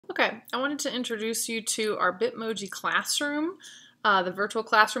Okay, I wanted to introduce you to our Bitmoji Classroom, the virtual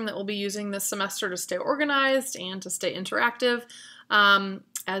classroom that we'll be using this semester to stay organized and to stay interactive,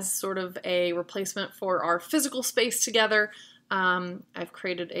 as sort of a replacement for our physical space together. I've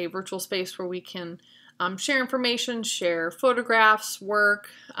created a virtual space where we can share information, share photographs, work.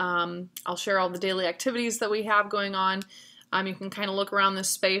 I'll share all the daily activities that we have going on. You can kind of look around this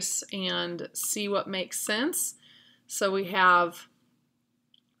space and see what makes sense. So we have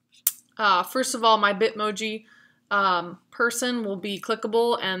first of all, my Bitmoji person will be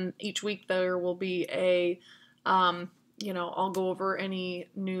clickable, and each week there will be a, I'll go over any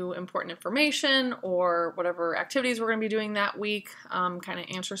new important information or whatever activities we're going to be doing that week, kind of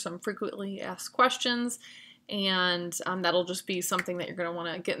answer some frequently asked questions, and that'll just be something that you're going to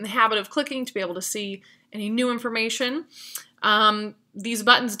want to get in the habit of clicking to be able to see any new information. These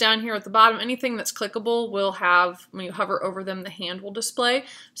buttons down here at the bottom, anything that's clickable will have, when you hover over them, the hand will display.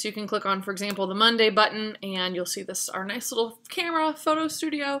 So you can click on, for example, the Monday button, and you'll see this, our nice little camera photo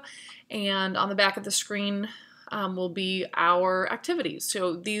studio, and on the back of the screen will be our activities.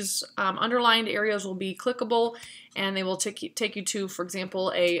 So these underlined areas will be clickable, and they will take you to, for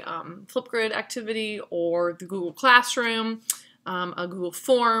example, a Flipgrid activity or the Google Classroom, a Google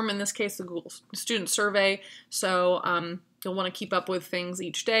form, in this case the Google Student Survey. So you'll want to keep up with things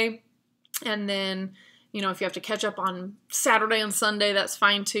each day. And then, if you have to catch up on Saturday and Sunday, that's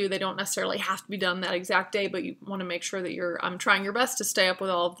fine too. They don't necessarily have to be done that exact day, but you want to make sure that you're trying your best to stay up with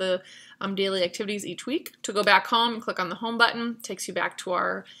all of the daily activities each week. To go back home, click on the home button, takes you back to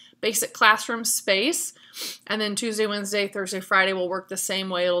our basic classroom space. And then Tuesday, Wednesday, Thursday, Friday will work the same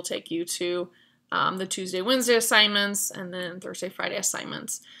way. It'll take you to the Tuesday, Wednesday assignments, and then Thursday, Friday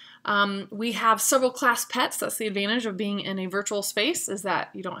assignments. We have several class pets. That's the advantage of being in a virtual space, is that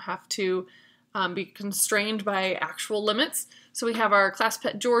you don't have to be constrained by actual limits. So we have our class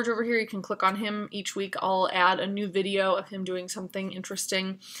pet George over here. You can click on him each week. I'll add a new video of him doing something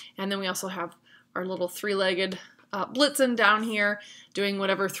interesting. And then we also have our little three-legged Blitzen down here doing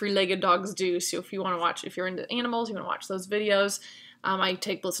whatever three-legged dogs do. So if you want to watch, if you're into animals, you want to watch those videos. I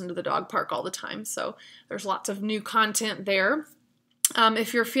take Blitzen to the dog park all the time. So there's lots of new content there.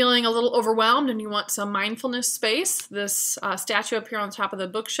 If you're feeling a little overwhelmed and you want some mindfulness space, this statue up here on top of the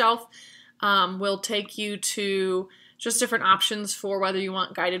bookshelf will take you to just different options for whether you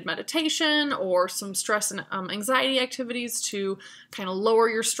want guided meditation or some stress and anxiety activities to kind of lower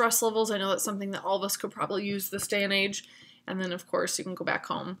your stress levels. I know that's something that all of us could probably use this day and age. And then, of course, you can go back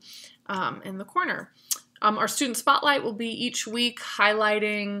home in the corner. Our student spotlight will be each week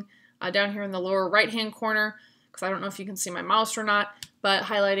highlighting down here in the lower right-hand corner, because I don't know if you can see my mouse or not, but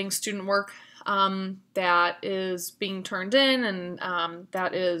highlighting student work that is being turned in and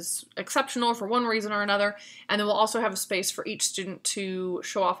that is exceptional for one reason or another. And then we'll also have a space for each student to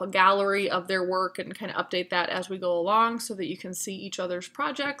show off a gallery of their work and kind of update that as we go along so that you can see each other's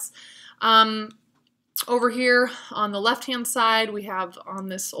projects. Over here on the left-hand side, we have on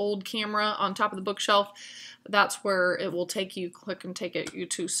this old camera on top of the bookshelf, that's where it will take you, click and take you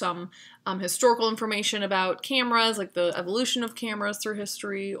to some historical information about cameras, like the evolution of cameras through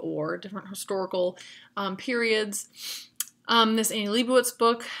history or different historical periods. This Annie Leibovitz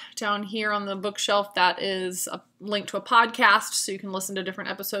book down here on the bookshelf, that is a link to a podcast, so you can listen to different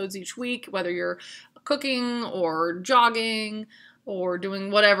episodes each week, whether you're cooking or jogging or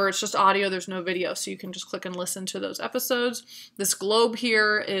doing whatever. It's just audio, there's no video, so you can just click and listen to those episodes. This globe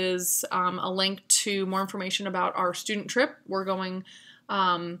here is a link to more information about our student trip. We're going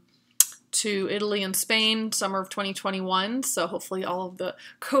to Italy and Spain, summer of 2021, so hopefully all of the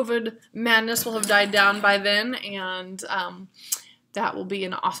COVID madness will have died down by then, and that will be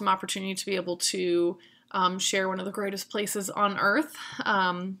an awesome opportunity to be able to share one of the greatest places on earth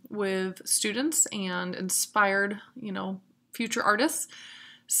with students and inspired, future artists.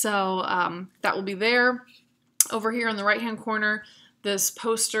 So that will be there. Over here in the right-hand corner, this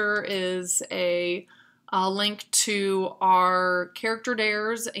poster is a link to our character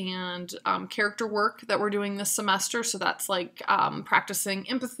dares and character work that we're doing this semester. So that's like practicing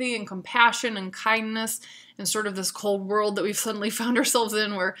empathy and compassion and kindness in sort of this cold world that we've suddenly found ourselves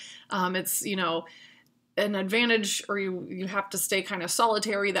in, where it's, an advantage, or you have to stay kind of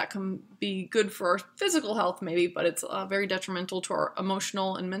solitary. That can be good for our physical health maybe, but it's very detrimental to our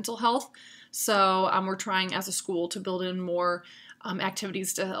emotional and mental health. So we're trying as a school to build in more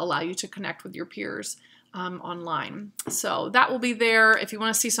activities to allow you to connect with your peers online. So that will be there. If you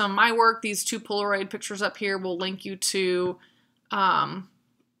want to see some of my work, these two Polaroid pictures up here will link you to a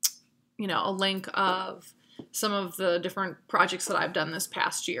link of some of the different projects that I've done this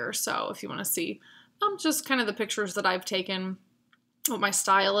past year. So if you want to see just kind of the pictures that I've taken what my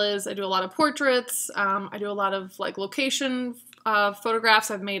style is. I do a lot of portraits. I do a lot of like location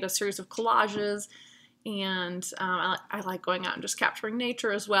photographs. I've made a series of collages, and I like going out and just capturing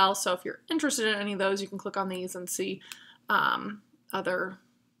nature as well. So if you're interested in any of those, you can click on these and see other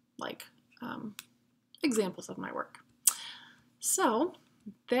like examples of my work. So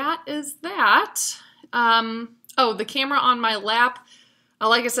that is that. Oh, the camera on my lap.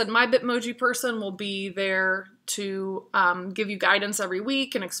 Like I said, my Bitmoji person will be there to give you guidance every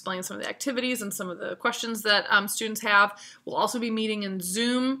week and explain some of the activities and some of the questions that students have. We'll also be meeting in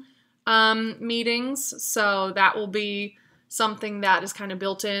Zoom meetings, so that will be something that is kind of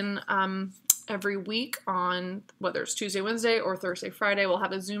built in every week on whether it's Tuesday, Wednesday, or Thursday, Friday. We'll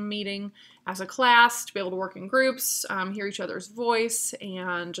have a Zoom meeting as a class to be able to work in groups, hear each other's voice,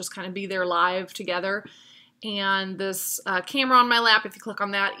 and just kind of be there live together. And this camera on my lap, if you click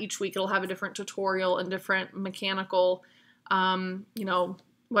on that, each week it'll have a different tutorial and different mechanical, you know,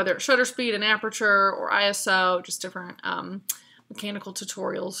 whether it's shutter speed and aperture or ISO, just different mechanical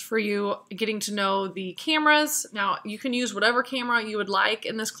tutorials for you, getting to know the cameras. Now, you can use whatever camera you would like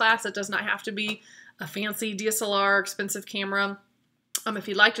in this class. It does not have to be a fancy DSLR, expensive camera. If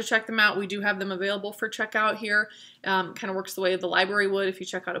you'd like to check them out, we do have them available for checkout here. Kind of works the way the library would if you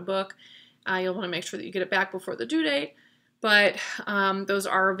check out a book. You'll want to make sure that you get it back before the due date, but those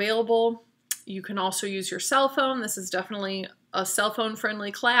are available. You can also use your cell phone. This is definitely a cell phone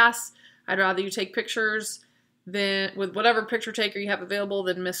friendly class. I'd rather you take pictures with whatever picture taker you have available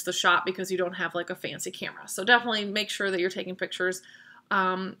than miss the shot because you don't have like a fancy camera. So definitely make sure that you're taking pictures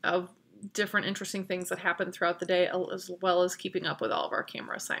of different interesting things that happen throughout the day, as well as keeping up with all of our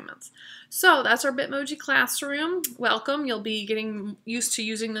camera assignments. So that's our Bitmoji classroom. Welcome. You'll be getting used to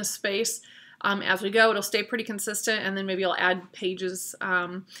using this space as we go. It'll stay pretty consistent, and then maybe I'll add pages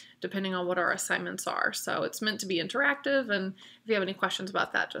depending on what our assignments are. So it's meant to be interactive, and if you have any questions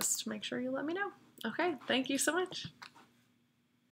about that, just make sure you let me know. Okay, thank you so much.